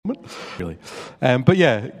Really. But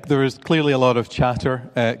yeah, there is clearly a lot of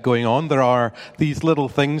chatter going on. There are these little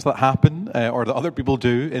things that happen or that other people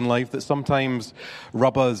do in life that sometimes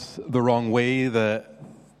rub us the wrong way, that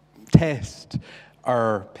test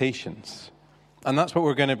our patience. And that's what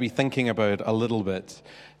we're going to be thinking about a little bit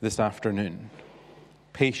this afternoon.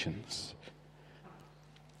 Patience.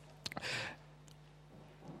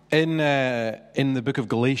 In the book of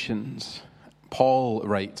Galatians, Paul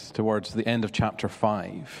writes towards the end of chapter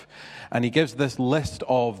 5, and he gives this list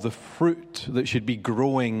of the fruit that should be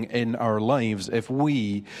growing in our lives if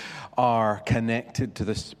we are connected to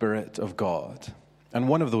the Spirit of God. And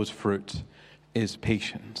one of those fruit is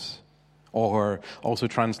patience, or also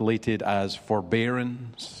translated as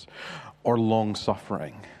forbearance or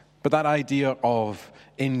long-suffering. But that idea of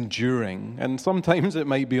enduring, and sometimes it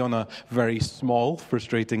might be on a very small,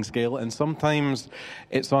 frustrating scale, and sometimes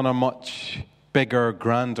it's on a much bigger,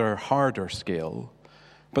 grander, harder scale.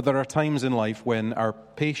 But there are times in life when our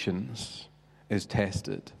patience is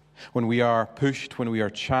tested, when we are pushed, when we are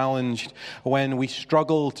challenged, when we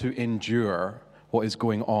struggle to endure what is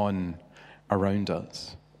going on around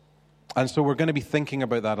us. And so we're going to be thinking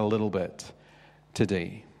about that a little bit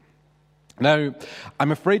today. Now,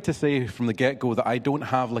 I'm afraid to say from the get-go that I don't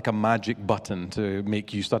have like a magic button to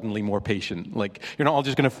make you suddenly more patient. Like, you're not all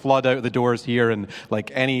just going to flood out the doors here and like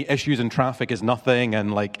any issues in traffic is nothing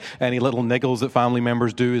and like any little niggles that family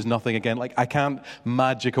members do is nothing again. Like, I can't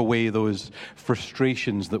magic away those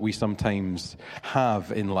frustrations that we sometimes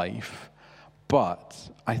have in life. But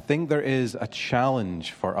I think there is a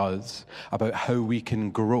challenge for us about how we can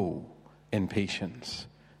grow in patience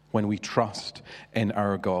when we trust in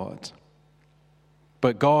our God.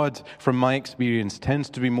 But God, from my experience, tends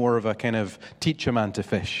to be more of a kind of teach a man to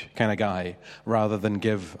fish kind of guy rather than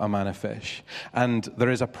give a man a fish. And there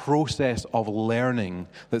is a process of learning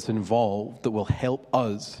that's involved that will help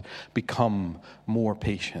us become more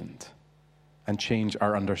patient and change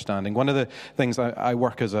our understanding. One of the things I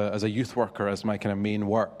work as a youth worker as my kind of main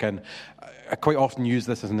work, and I quite often use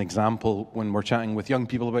this as an example when we're chatting with young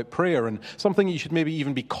people about prayer, and something you should maybe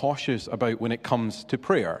even be cautious about when it comes to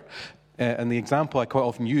prayer. And the example I quite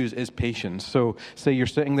often use is patience. So say you're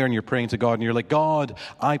sitting there and you're praying to God and you're like, God,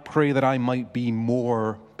 I pray that I might be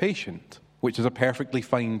more patient, which is a perfectly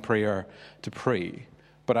fine prayer to pray.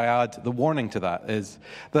 But I add the warning to that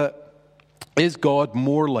is God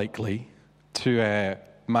more likely to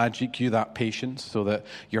magic you that patience so that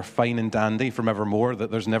you're fine and dandy from evermore,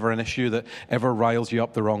 that there's never an issue that ever riles you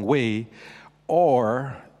up the wrong way?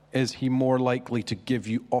 Or is he more likely to give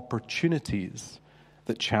you opportunities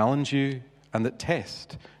that challenge you and that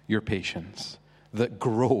test your patience, that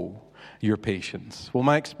grow your patience? Well,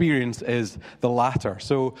 my experience is the latter.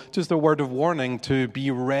 So just a word of warning to be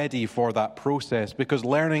ready for that process, because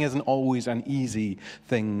learning isn't always an easy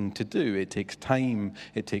thing to do. It takes time,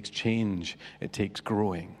 it takes change, it takes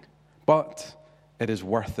growing. But it is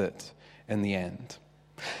worth it in the end.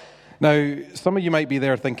 Now, some of you might be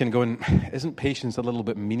there thinking, going, isn't patience a little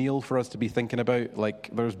bit menial for us to be thinking about? Like,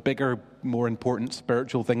 there's bigger, more important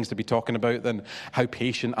spiritual things to be talking about than how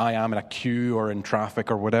patient I am in a queue or in traffic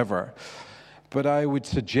or whatever. But I would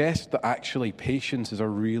suggest that actually patience is a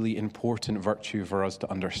really important virtue for us to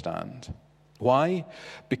understand. Why?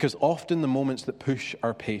 Because often the moments that push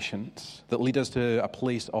our patience, that lead us to a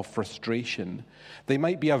place of frustration, they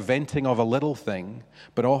might be a venting of a little thing,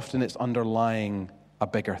 but often it's underlying a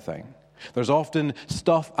bigger thing. There's often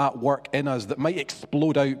stuff at work in us that might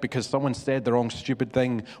explode out because someone said the wrong stupid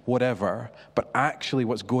thing, whatever, but actually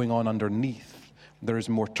what's going on underneath, there is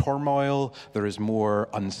more turmoil, there is more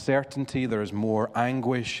uncertainty, there is more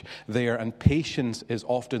anguish there, and patience is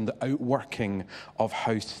often the outworking of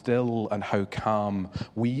how still and how calm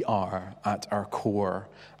we are at our core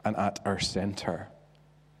and at our center.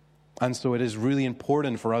 And so it is really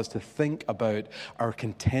important for us to think about our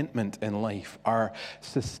contentment in life, our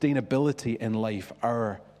sustainability in life,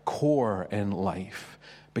 our core in life,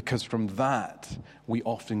 because from that, we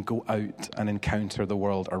often go out and encounter the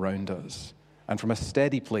world around us. And from a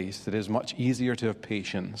steady place, it is much easier to have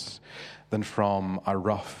patience than from a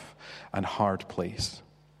rough and hard place.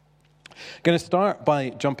 Going to start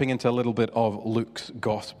by jumping into a little bit of Luke's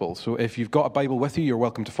Gospel. So if you've got a Bible with you, you're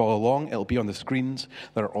welcome to follow along. It'll be on the screens.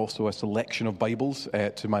 There are also a selection of Bibles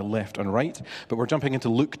to my left and right. But we're jumping into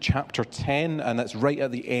Luke chapter 10, and that's right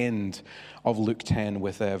at the end of Luke 10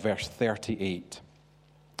 with verse 38.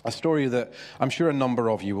 A story that I'm sure a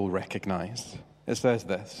number of you will recognize. It says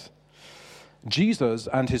this: Jesus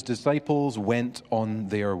and his disciples went on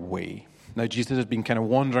their way. Now, Jesus had been kind of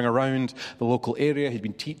wandering around the local area. He'd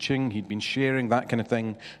been teaching, he'd been sharing, that kind of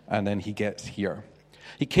thing, and then he gets here.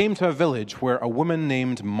 He came to a village where a woman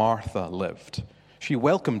named Martha lived. She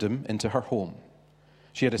welcomed him into her home.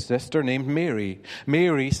 She had a sister named Mary.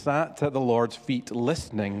 Mary sat at the Lord's feet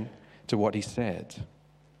listening to what he said.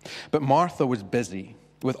 But Martha was busy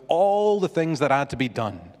with all the things that had to be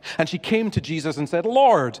done. And she came to Jesus and said,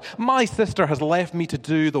 "Lord, my sister has left me to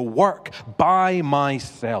do the work by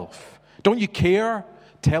myself. Don't you care?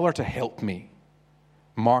 Tell her to help me."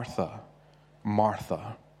 "Martha,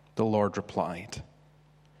 Martha," the Lord replied,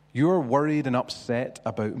 "you're worried and upset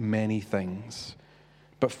about many things,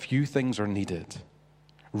 but few things are needed.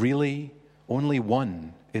 Really, only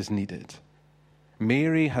one is needed.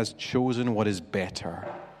 Mary has chosen what is better,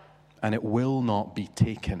 and it will not be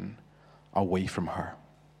taken away from her."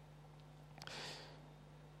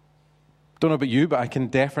 Don't know about you, but I can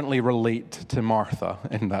definitely relate to Martha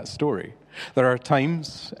in that story. There are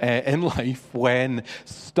times in life when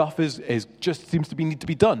stuff is just seems to need to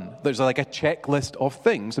be done. There's like a checklist of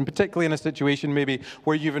things, and particularly in a situation maybe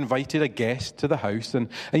where you've invited a guest to the house, and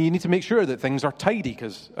you need to make sure that things are tidy,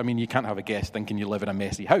 because, I mean, you can't have a guest thinking you live in a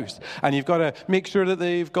messy house. And you've got to make sure that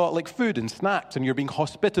they've got like food and snacks, and you're being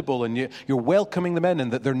hospitable, and you're welcoming them in,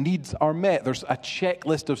 and that their needs are met. There's a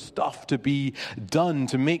checklist of stuff to be done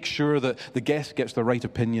to make sure that the guest gets the right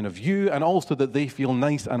opinion of you, and also that they feel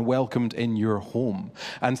nice and welcomed in your home.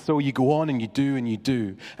 And so you go on and you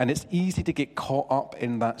do, and it's easy to get caught up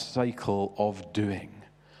in that cycle of doing,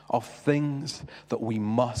 of things that we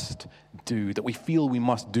must do, that we feel we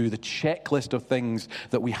must do, the checklist of things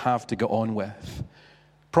that we have to go on with.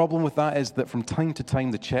 Problem with that is that from time to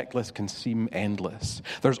time the checklist can seem endless.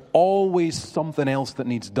 There's always something else that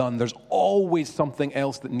needs done. There's always something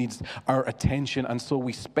else that needs our attention, and so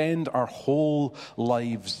we spend our whole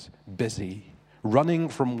lives busy, running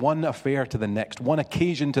from one affair to the next, one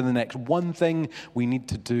occasion to the next, one thing we need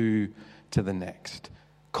to do to the next.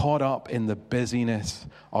 Caught up in the busyness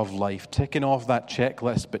of life, ticking off that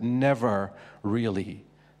checklist, but never really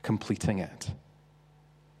completing it.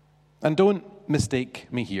 And don't mistake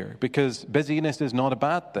me here, because busyness is not a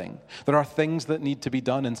bad thing. There are things that need to be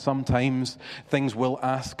done, and sometimes things will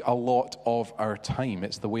ask a lot of our time.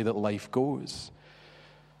 It's the way that life goes.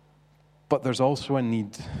 But there's also a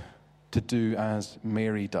need to do as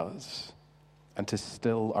Mary does, and to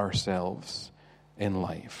still ourselves in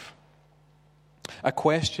life. A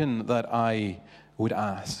question that I would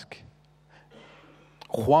ask: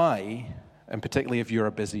 why, and particularly if you're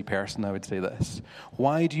a busy person, I would say this,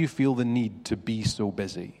 why do you feel the need to be so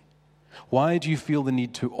busy? Why do you feel the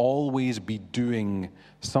need to always be doing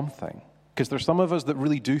something? Because there's some of us that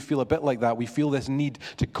really do feel a bit like that. We feel this need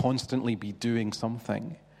to constantly be doing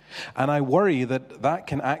something. And I worry that that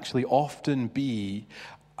can actually often be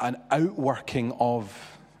an outworking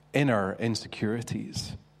of inner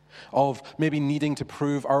insecurities, of maybe needing to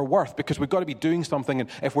prove our worth, because we've got to be doing something, and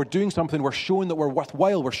if we're doing something, we're showing that we're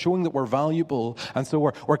worthwhile, we're showing that we're valuable, and so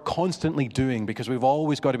we're constantly doing, because we've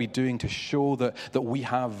always got to be doing to show that we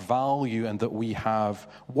have value and that we have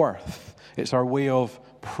worth. It's our way of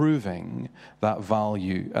proving that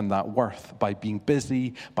value and that worth by being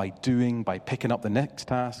busy, by doing, by picking up the next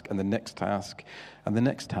task and the next task and the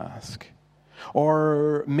next task.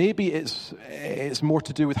 Or maybe it's more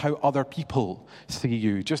to do with how other people see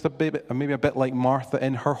you. Just maybe a bit like Martha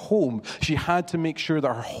in her home. She had to make sure that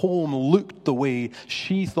her home looked the way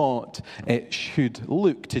she thought it should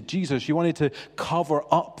look to Jesus. She wanted to cover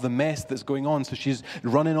up the mess that's going on, so she's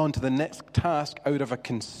running on to the next task out of a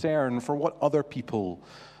concern for what other people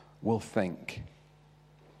will think.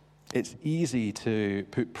 It's easy to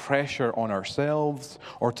put pressure on ourselves,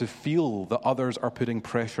 or to feel that others are putting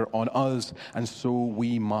pressure on us, and so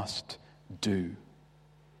we must do.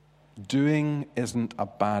 Doing isn't a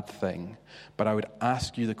bad thing, but I would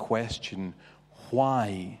ask you the question,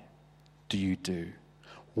 why do you do?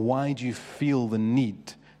 Why do you feel the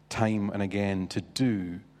need time and again to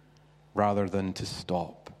do rather than to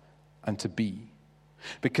stop and to be?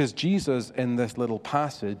 Because Jesus, in this little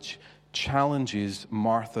passage, challenges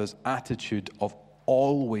Martha's attitude of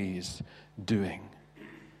always doing.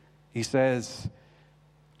 He says,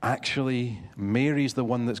 actually, Mary's the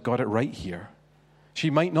one that's got it right here. She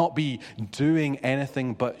might not be doing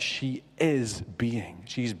anything, but she is being.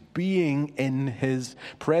 She's being in his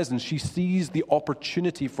presence. She sees the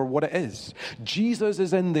opportunity for what it is. Jesus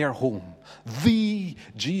is in their home. The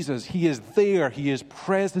Jesus. He is there. He is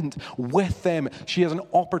present with them. She has an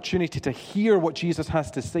opportunity to hear what Jesus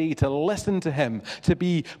has to say, to listen to him, to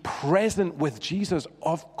be present with Jesus.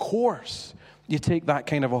 Of course, you take that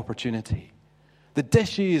kind of opportunity. The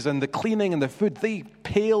dishes and the cleaning and the food, they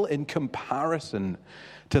pale in comparison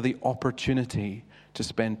to the opportunity to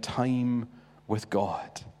spend time with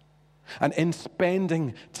God. And in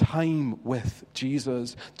spending time with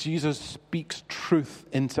Jesus, Jesus speaks truth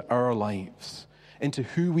into our lives, into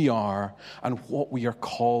who we are and what we are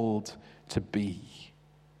called to be.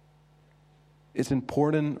 It's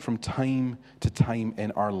important from time to time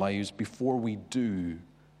in our lives before we do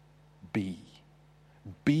be.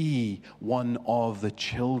 Be one of the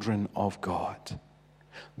children of God.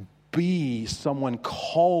 Be someone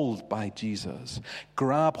called by Jesus.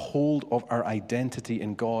 Grab hold of our identity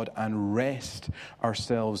in God and rest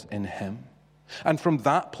ourselves in Him. And from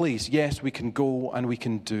that place, yes, we can go and we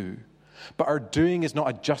can do. But our doing is not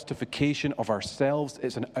a justification of ourselves.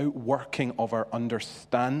 It's an outworking of our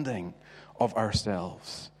understanding of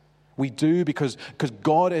ourselves. We do because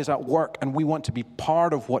God is at work and we want to be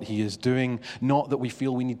part of what He is doing, not that we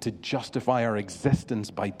feel we need to justify our existence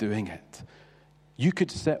by doing it. You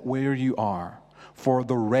could sit where you are for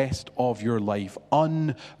the rest of your life,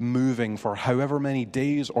 unmoving for however many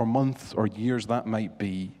days or months or years that might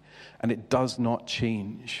be, and it does not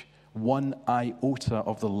change one iota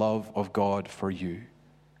of the love of God for you.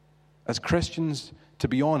 As Christians, to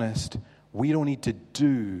be honest, we don't need to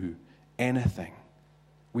do anything.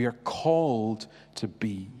 We are called to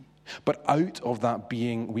be. But out of that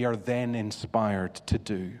being, we are then inspired to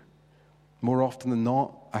do. More often than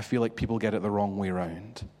not, I feel like people get it the wrong way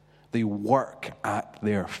around. They work at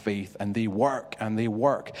their faith, and they work, and they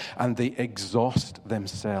work, and they exhaust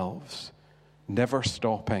themselves, never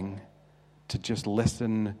stopping to just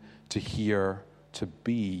listen, to hear, to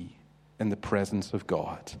be in the presence of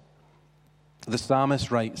God. The psalmist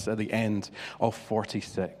writes at the end of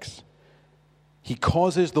 46, He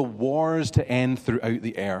causes the wars to end throughout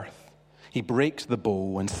the earth. He breaks the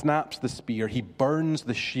bow and snaps the spear. He burns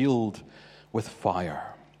the shield with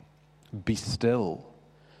fire. Be still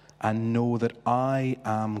and know that I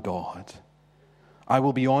am God. I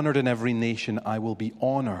will be honored in every nation. I will be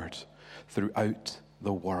honored throughout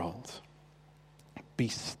the world. Be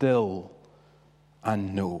still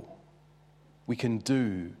and know. We can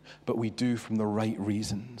do, but we do from the right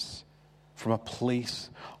reasons, from a place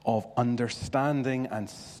of understanding and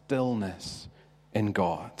stillness in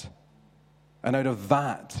God. And out of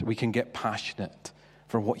that, we can get passionate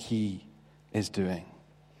for what He is doing.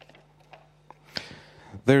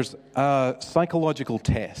 There's a psychological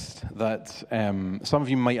test that some of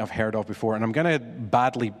you might have heard of before, and I'm going to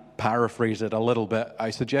badly paraphrase it a little bit.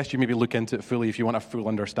 I suggest you maybe look into it fully if you want a full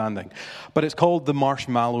understanding. But it's called the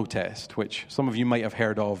marshmallow test, which some of you might have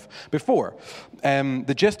heard of before.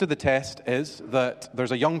 The gist of the test is that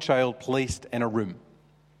there's a young child placed in a room,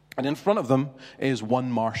 and in front of them is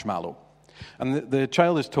one marshmallow. And the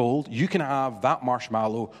child is told, you can have that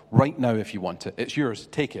marshmallow right now if you want it. It's yours,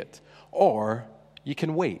 take it. Or you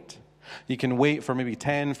can wait. You can wait for maybe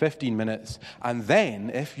 10, 15 minutes, and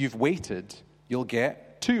then if you've waited, you'll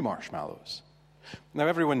get 2 marshmallows. Now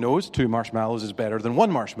everyone knows 2 marshmallows is better than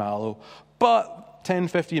 1 marshmallow, but 10,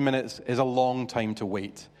 15 minutes is a long time to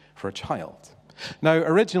wait for a child. Now,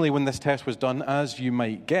 originally when this test was done, as you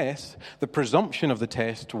might guess, the presumption of the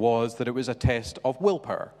test was that it was a test of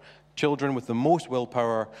willpower. Children with the most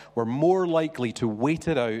willpower were more likely to wait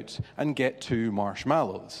it out and get 2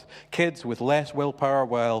 marshmallows. Kids with less willpower,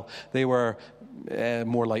 well, they were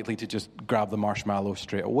more likely to just grab the marshmallow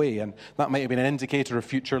straight away. And that might have been an indicator of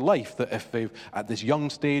future life, that if they've, at this young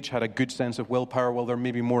stage, had a good sense of willpower, well, they're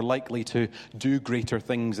maybe more likely to do greater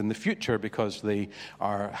things in the future because they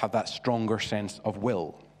have that stronger sense of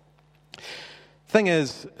will. Thing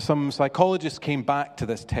is, some psychologists came back to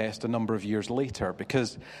this test a number of years later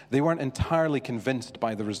because they weren't entirely convinced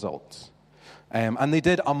by the results. And they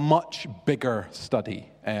did a much bigger study.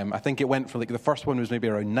 I think it went for the first one was maybe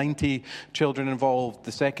around 90 children involved.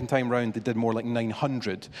 The second time round, they did more like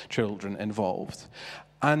 900 children involved.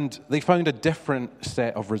 And they found a different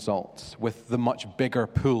set of results with the much bigger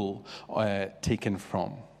pool taken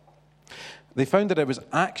from. They found that it was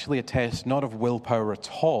actually a test not of willpower at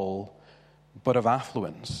all, but of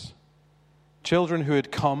affluence. Children who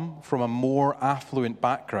had come from a more affluent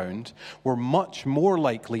background were much more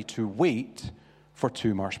likely to wait for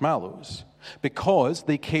 2 marshmallows because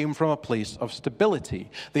they came from a place of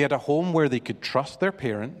stability. They had a home where they could trust their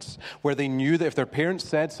parents, where they knew that if their parents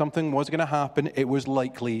said something was going to happen, it was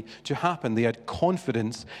likely to happen. They had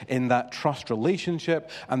confidence in that trust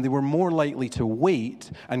relationship, and they were more likely to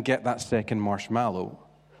wait and get that second marshmallow.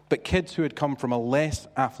 But kids who had come from a less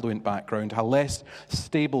affluent background, a less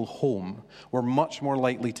stable home, were much more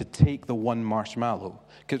likely to take the 1 marshmallow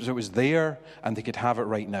because it was there and they could have it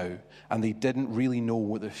right now, and they didn't really know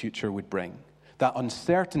what the future would bring. That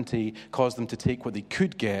uncertainty caused them to take what they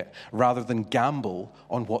could get rather than gamble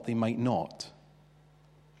on what they might not.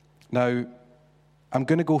 Now, I'm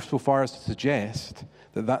going to go so far as to suggest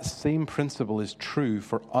that that same principle is true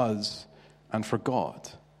for us and for God.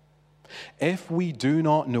 If we do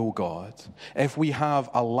not know God, if we have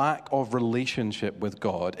a lack of relationship with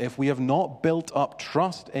God, if we have not built up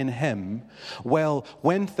trust in Him, well,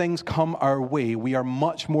 when things come our way, we are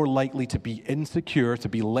much more likely to be insecure, to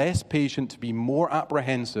be less patient, to be more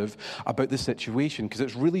apprehensive about the situation, because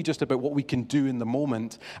it's really just about what we can do in the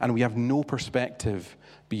moment, and we have no perspective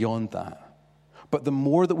beyond that. But the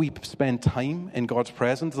more that we spend time in God's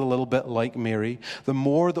presence, a little bit like Mary, the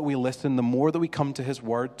more that we listen, the more that we come to His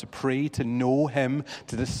Word, to pray, to know Him,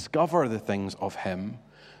 to discover the things of Him,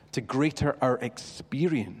 to greater our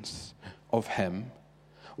experience of Him,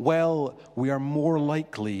 well, we are more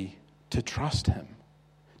likely to trust Him,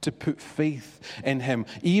 to put faith in Him.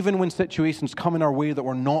 Even when situations come in our way that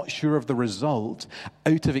we're not sure of the result,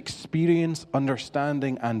 out of experience,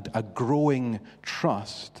 understanding, and a growing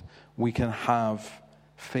trust, we can have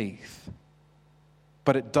faith.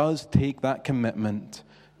 But it does take that commitment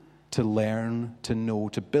to learn, to know,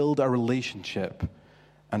 to build a relationship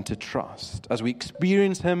and to trust. As we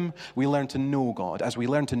experience Him, we learn to know God. As we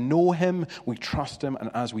learn to know Him, we trust Him. And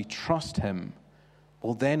as we trust Him,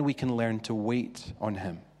 well, then we can learn to wait on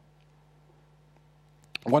Him.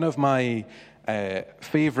 One of my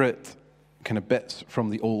favorite kind of bits from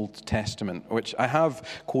the Old Testament, which I have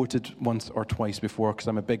quoted once or twice before because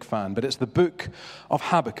I'm a big fan, but it's the book of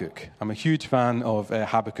Habakkuk. I'm a huge fan of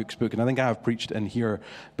Habakkuk's book, and I think I have preached in here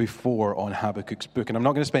before on Habakkuk's book, and I'm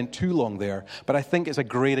not going to spend too long there, but I think it's a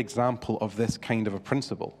great example of this kind of a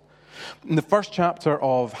principle. In the first chapter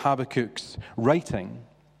of Habakkuk's writing,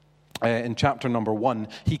 in chapter number 1,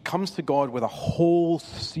 he comes to God with a whole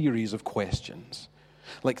series of questions.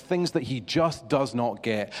 Like things that he just does not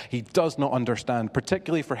get, he does not understand.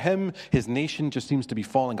 Particularly for him, his nation just seems to be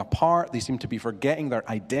falling apart. They seem to be forgetting their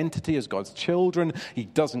identity as God's children. He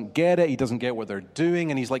doesn't get it. He doesn't get what they're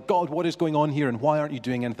doing. And he's like, God, what is going on here? And why aren't you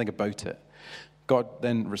doing anything about it? God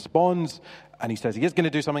then responds, and he says he is going to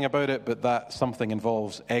do something about it, but that something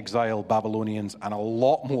involves exile, Babylonians, and a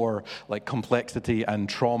lot more like complexity and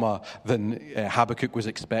trauma than Habakkuk was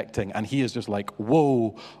expecting. And he is just like,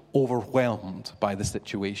 whoa, overwhelmed by the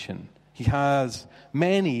situation. He has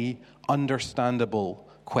many understandable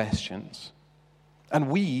questions. And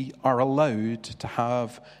we are allowed to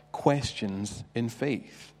have questions in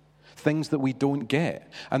faith. Things that we don't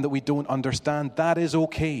get and that we don't understand, that is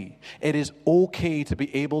okay. It is okay to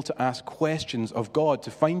be able to ask questions of God, to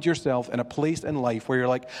find yourself in a place in life where you're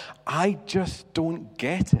like, I just don't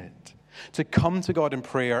get it. To come to God in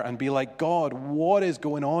prayer and be like, God, what is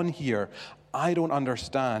going on here? I don't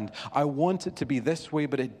understand. I want it to be this way,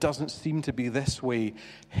 but it doesn't seem to be this way.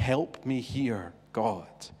 Help me here, God.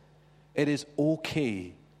 It is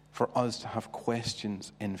okay for us to have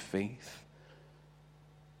questions in faith.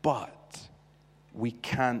 But we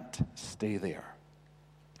can't stay there.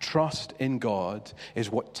 Trust in God is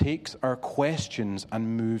what takes our questions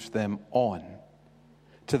and moves them on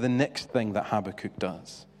to the next thing that Habakkuk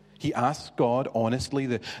does. He asks God, honestly,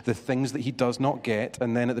 the things that he does not get.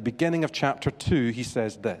 And then at the beginning of chapter 2, he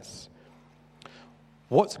says this.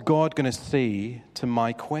 What's God going to say to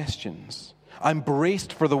my questions? I'm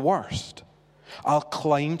braced for the worst. I'll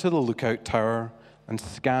climb to the lookout tower and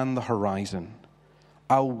scan the horizon.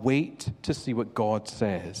 I'll wait to see what God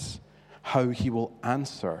says, how he will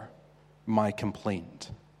answer my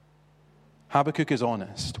complaint. Habakkuk is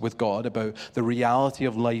honest with God about the reality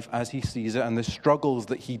of life as he sees it and the struggles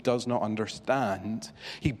that he does not understand.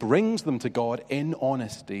 He brings them to God in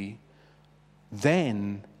honesty.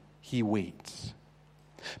 Then he waits.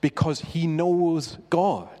 Because he knows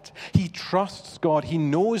God. He trusts God. He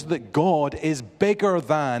knows that God is bigger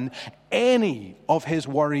than any of his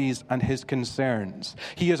worries and his concerns.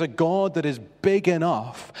 He is a God that is big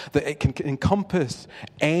enough that it can encompass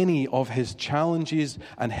any of his challenges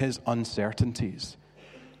and his uncertainties.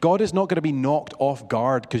 God is not going to be knocked off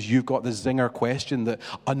guard because you've got the zinger question that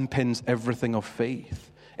unpins everything of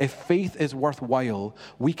faith. If faith is worthwhile,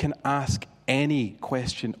 we can ask any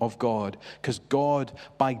question of God because God,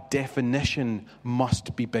 by definition,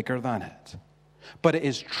 must be bigger than it. But it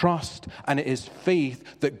is trust and it is faith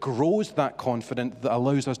that grows that confidence, that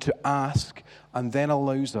allows us to ask and then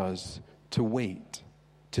allows us to wait,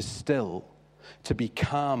 to still, to be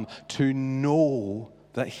calm, to know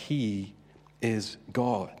that he is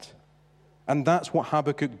God. And that's what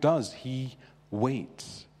Habakkuk does. He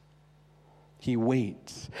waits. He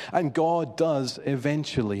waits. And God does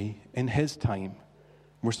eventually, in his time,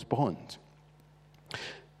 respond.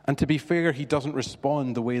 And to be fair, he doesn't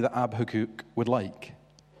respond the way that Habakkuk would like.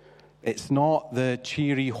 It's not the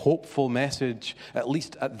cheery, hopeful message, at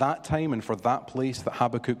least at that time and for that place, that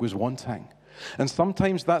Habakkuk was wanting. And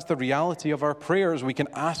sometimes that's the reality of our prayers. We can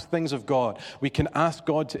ask things of God. We can ask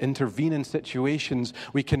God to intervene in situations.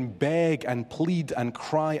 We can beg and plead and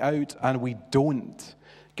cry out, and we don't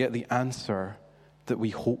get the answer that we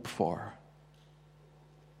hope for.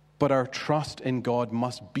 But our trust in God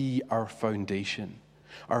must be our foundation.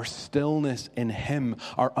 Our stillness in Him,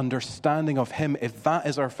 our understanding of Him, if that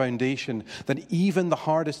is our foundation, then even the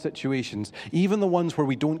hardest situations, even the ones where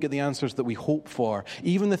we don't get the answers that we hope for,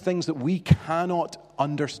 even the things that we cannot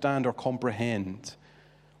understand or comprehend,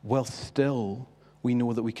 well, still we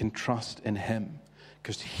know that we can trust in Him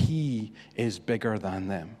because He is bigger than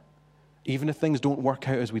them. Even if things don't work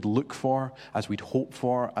out as we'd look for, as we'd hope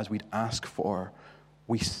for, as we'd ask for,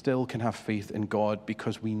 we still can have faith in God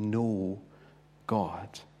because we know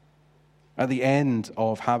God. At the end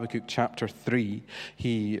of Habakkuk chapter 3,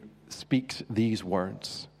 he speaks these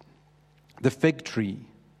words. The fig tree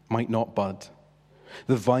might not bud.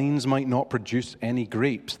 The vines might not produce any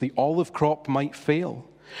grapes. The olive crop might fail.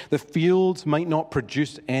 The fields might not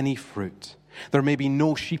produce any fruit. There may be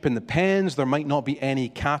no sheep in the pens. There might not be any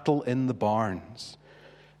cattle in the barns.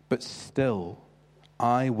 But still,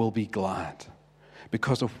 I will be glad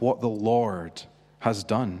because of what the Lord has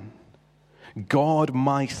done. God,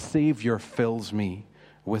 my Savior, fills me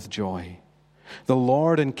with joy. The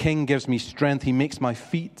Lord and King gives me strength. He makes my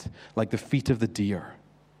feet like the feet of the deer.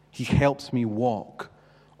 He helps me walk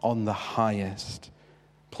on the highest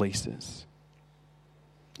places.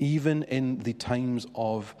 Even in the times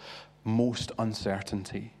of most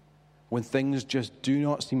uncertainty, when things just do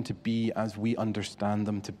not seem to be as we understand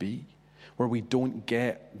them to be, where we don't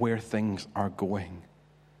get where things are going,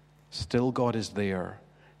 still God is there.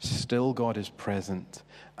 Still God is present,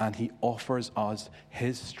 and He offers us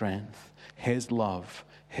His strength, His love,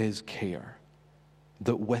 His care,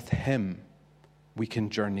 that with Him we can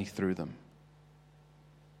journey through them.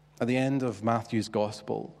 At the end of Matthew's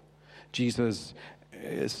Gospel, Jesus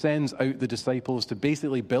sends out the disciples to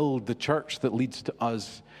basically build the church that leads to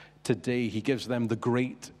us today. He gives them the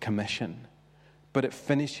Great Commission, but it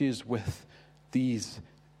finishes with these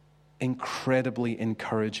incredibly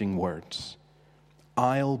encouraging words.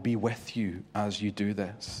 I'll be with you as you do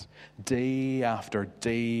this, day after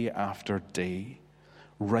day after day,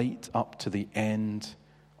 right up to the end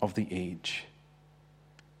of the age.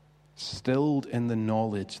 Stilled in the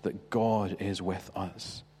knowledge that God is with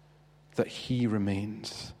us, that He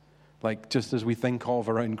remains. Like just as we think of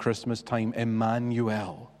around Christmas time,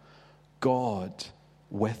 Emmanuel, God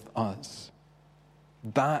with us.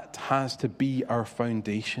 That has to be our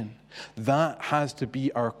foundation. That has to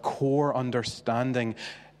be our core understanding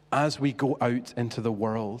as we go out into the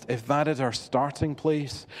world. If that is our starting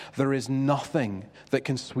place, there is nothing that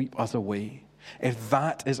can sweep us away. If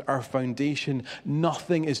that is our foundation,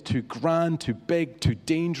 nothing is too grand, too big, too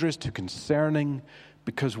dangerous, too concerning,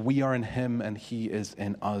 because we are in Him and He is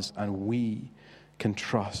in us, and we can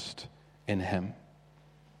trust in Him.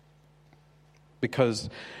 Because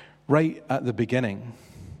right at the beginning,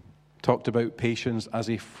 talked about patience as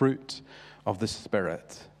a fruit of the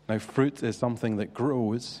Spirit. Now, fruit is something that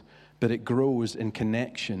grows, but it grows in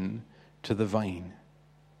connection to the vine.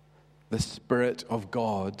 The Spirit of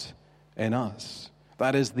God in us.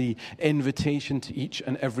 That is the invitation to each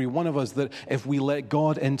and every one of us, that if we let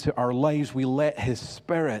God into our lives, we let His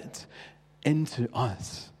Spirit into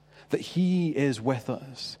us. That He is with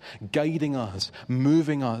us, guiding us,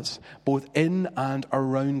 moving us, both in and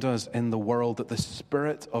around us in the world, that the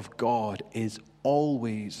Spirit of God is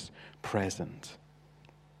always present.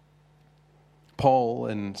 Paul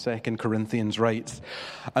in 2 Corinthians writes,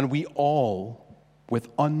 and we all, with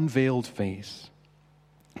unveiled face,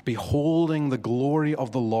 beholding the glory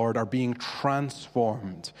of the Lord, are being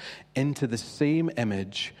transformed into the same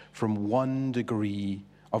image from one degree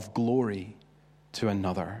of glory to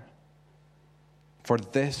another. For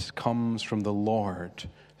this comes from the Lord,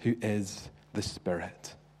 who is the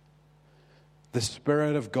Spirit. The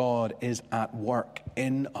Spirit of God is at work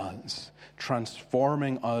in us,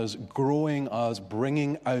 transforming us, growing us,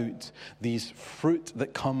 bringing out these fruit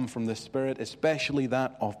that come from the Spirit, especially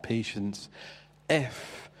that of patience,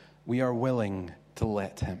 if we are willing to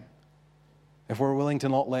let Him. If we're willing to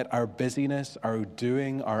not let our busyness, our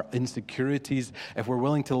doing, our insecurities, if we're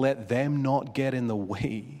willing to let them not get in the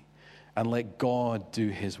way, and let God do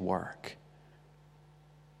His work.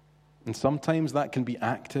 And sometimes that can be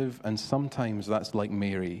active, and sometimes that's like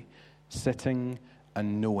Mary, sitting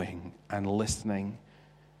and knowing and listening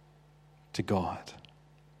to God.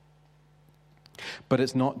 But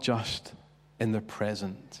it's not just in the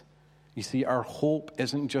present. You see, our hope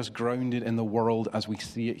isn't just grounded in the world as we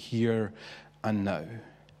see it here and now.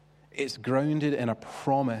 It's grounded in a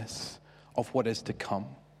promise of what is to come.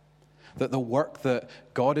 That the work that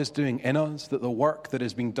God is doing in us, that the work that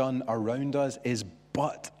is being done around us is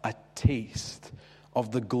but a taste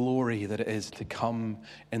of the glory that it is to come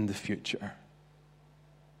in the future.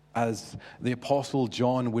 As the Apostle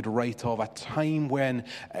John would write of, a time when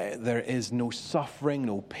there is no suffering,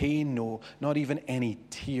 no pain, not even any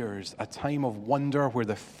tears, a time of wonder where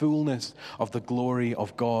the fullness of the glory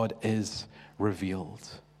of God is revealed.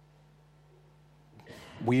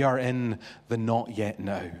 We are in the not yet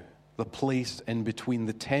now, the place in between,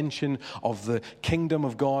 the tension of the kingdom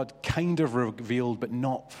of God kind of revealed but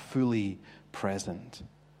not fully present.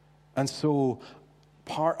 And so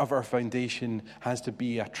part of our foundation has to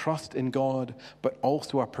be a trust in God, but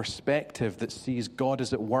also a perspective that sees God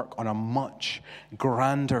is at work on a much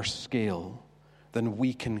grander scale than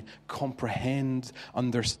we can comprehend,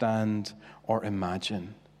 understand, or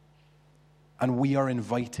imagine. And we are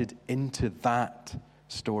invited into that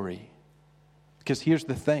story. Because here's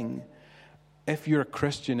the thing. If you're a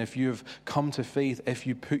Christian, if you've come to faith, if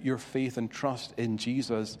you put your faith and trust in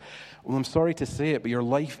Jesus, well, I'm sorry to say it, but your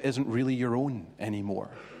life isn't really your own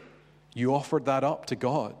anymore. You offered that up to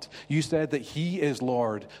God. You said that He is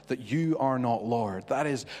Lord, that you are not Lord. That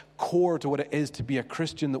is core to what it is to be a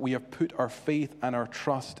Christian, that we have put our faith and our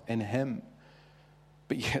trust in Him.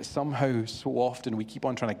 But yet somehow, so often, we keep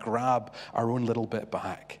on trying to grab our own little bit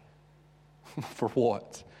back. For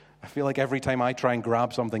what? I feel like every time I try and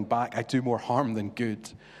grab something back, I do more harm than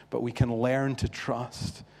good. But we can learn to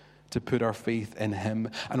trust, to put our faith in Him.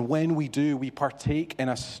 And when we do, we partake in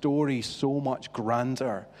a story so much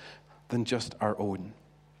grander than just our own.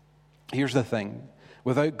 Here's the thing.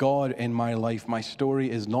 Without God in my life, my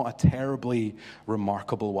story is not a terribly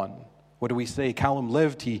remarkable one. What do we say? Callum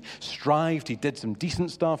lived, he strived, he did some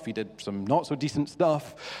decent stuff, he did some not so decent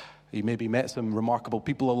stuff. He maybe met some remarkable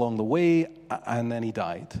people along the way, and then he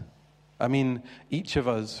died. I mean, each of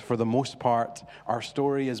us, for the most part, our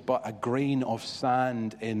story is but a grain of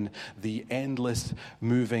sand in the endless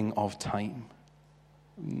moving of time.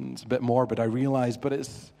 It's a bit morbid, I realize, but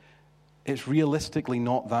it's realistically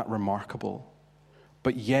not that remarkable.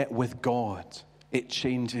 But yet with God, it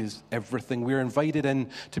changes everything. We're invited in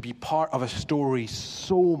to be part of a story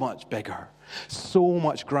so much bigger, so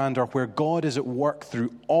much grander, where God is at work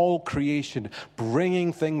through all creation,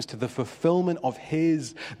 bringing things to the fulfillment of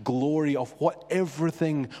His glory, of what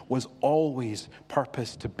everything was always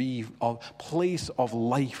purposed to be, a place of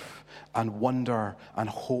life and wonder and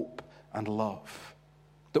hope and love.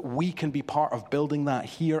 That we can be part of building that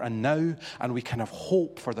here and now, and we can have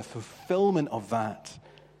hope for the fulfillment of that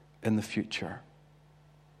in the future.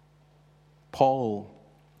 Paul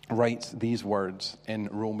writes these words in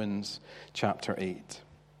Romans chapter 8.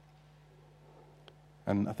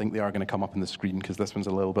 And I think they are going to come up on the screen because this one's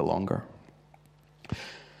a little bit longer.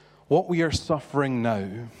 What we are suffering now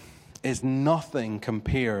is nothing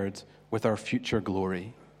compared with our future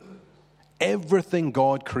glory. Everything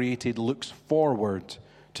God created looks forward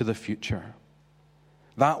to the future.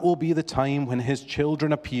 That will be the time when His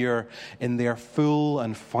children appear in their full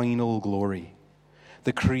and final glory.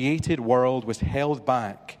 The created world was held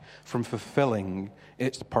back from fulfilling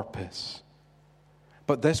its purpose.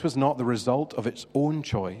 But this was not the result of its own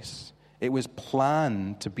choice. It was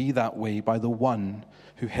planned to be that way by the one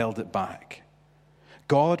who held it back.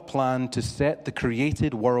 God planned to set the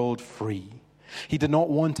created world free. He did not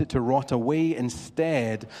want it to rot away.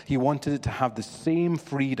 Instead, He wanted it to have the same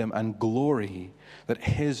freedom and glory that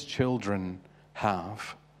His children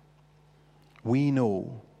have. We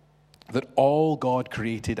know that all God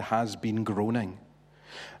created has been groaning.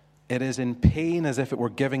 It is in pain as if it were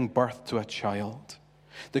giving birth to a child.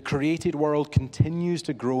 The created world continues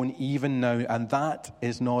to groan even now, and that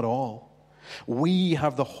is not all. We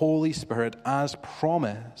have the Holy Spirit as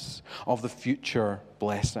promise of the future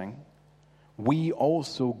blessing. We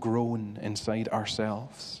also groan inside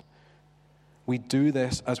ourselves. We do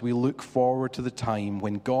this as we look forward to the time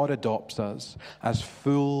when God adopts us as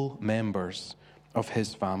full members of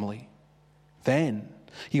His family. Then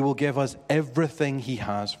He will give us everything He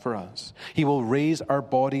has for us. He will raise our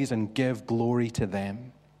bodies and give glory to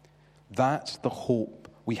them. That's the hope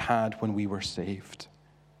we had when we were saved.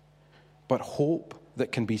 But hope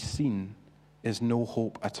that can be seen is no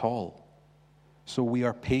hope at all. So we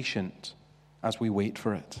are patient as we wait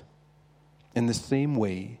for it. In the same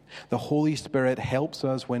way, the Holy Spirit helps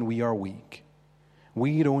us when we are weak.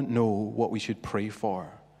 We don't know what we should pray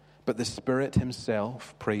for, but the Spirit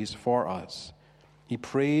Himself prays for us. He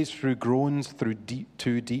prays through groans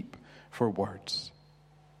too deep for words.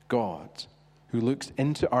 God, who looks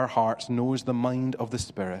into our hearts, knows the mind of the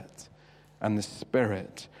Spirit, and the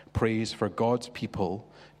Spirit prays for God's people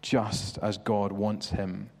just as God wants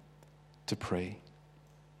him to pray.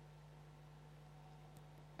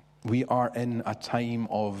 We are in a time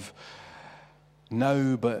of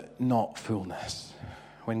now but not fullness,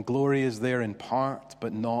 when glory is there in part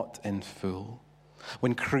but not in full,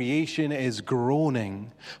 when creation is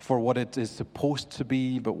groaning for what it is supposed to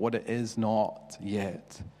be but what it is not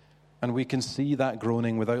yet. And we can see that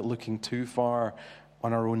groaning without looking too far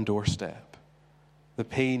on our own doorstep. The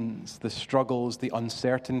pains, the struggles, the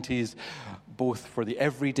uncertainties, both for the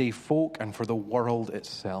everyday folk and for the world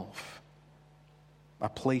itself. A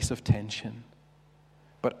place of tension.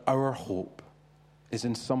 But our hope is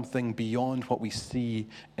in something beyond what we see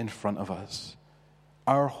in front of us.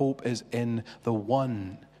 Our hope is in the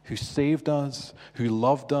one who saved us, who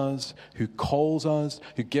loved us, who calls us,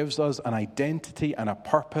 who gives us an identity and a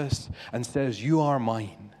purpose and says, "You are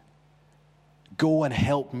mine. Go and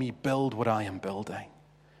help me build what I am building.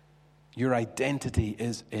 Your identity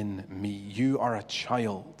is in me. You are a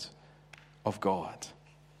child of God."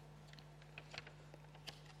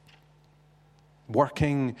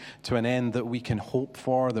 Working to an end that we can hope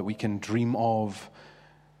for, that we can dream of,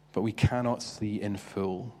 but we cannot see in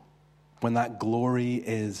full. When that glory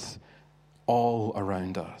is all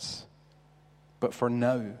around us. But for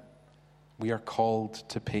now, we are called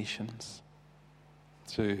to patience,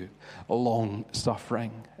 to long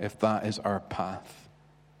suffering, if that is our path.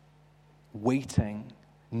 Waiting,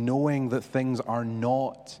 knowing that things are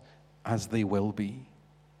not as they will be.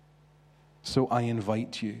 So I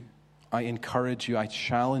invite you, I encourage you, I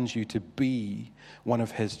challenge you to be one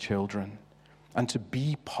of his children and to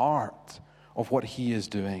be part of what he is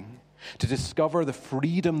doing, to discover the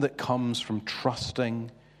freedom that comes from trusting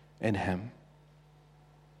in him.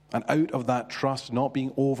 And out of that trust, not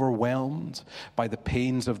being overwhelmed by the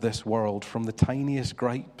pains of this world, from the tiniest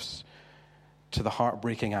gripes to the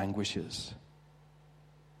heartbreaking anguishes.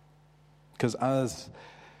 Because as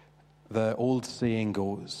the old saying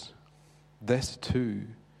goes, this too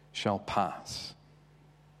shall pass.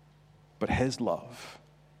 But his love,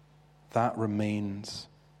 that remains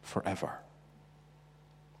forever.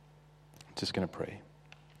 I'm just going to pray.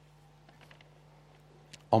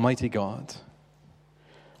 Almighty God,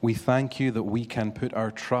 we thank you that we can put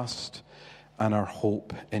our trust and our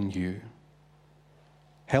hope in you.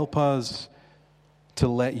 Help us to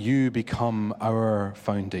let you become our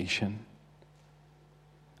foundation,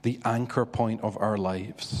 the anchor point of our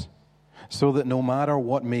lives, so that no matter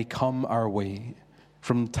what may come our way,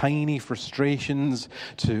 from tiny frustrations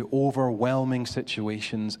to overwhelming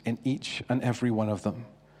situations in each and every one of them,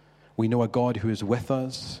 we know a God who is with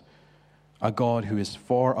us, a God who is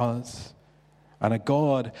for us, and a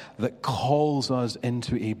God that calls us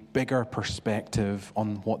into a bigger perspective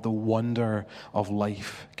on what the wonder of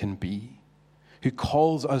life can be. Who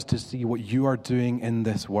calls us to see what you are doing in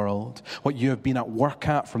this world, what you have been at work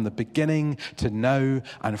at from the beginning to now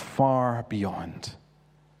and far beyond.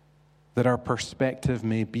 That our perspective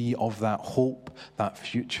may be of that hope, that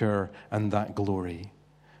future, and that glory,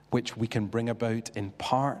 which we can bring about in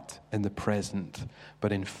part in the present,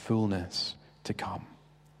 but in fullness to come.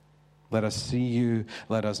 Let us see you,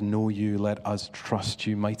 let us know you, let us trust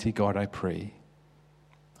you. Mighty God, I pray.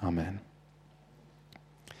 Amen.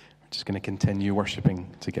 We're just going to continue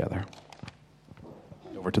worshiping together.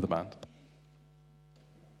 Over to the band.